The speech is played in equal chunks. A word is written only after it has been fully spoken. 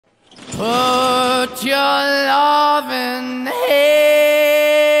Put your loving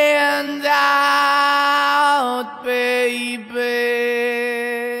hand out, baby,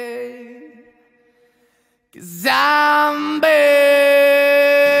 'cause I'm begging.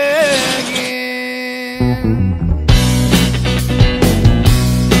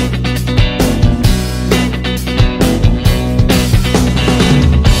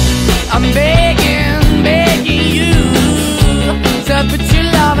 I'm begging, begging you to put your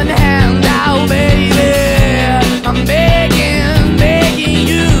loving hand out, baby. I'm begging, begging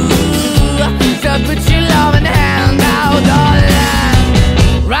you to put your loving hand out,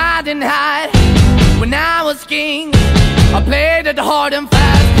 darling. Riding high when I was king, I played it hard and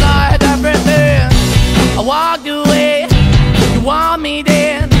fast, I had everything. I walked away, you want me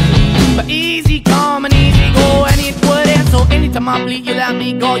then, but easy come and easy go, and it wouldn't. So anytime I bleed, you let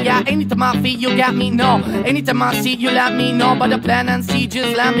me go. Yeah, anytime I feel, you got me, no. Anytime I see, you let me know. But the plan and see,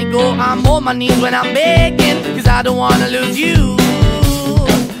 just let me go. I'm on my knees when I'm begging, 'cause I don't wanna lose you.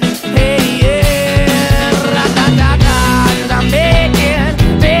 Hey, yeah, ra-da-da-da, 'cause I'm begging,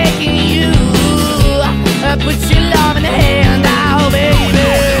 begging you, put your love in the hand.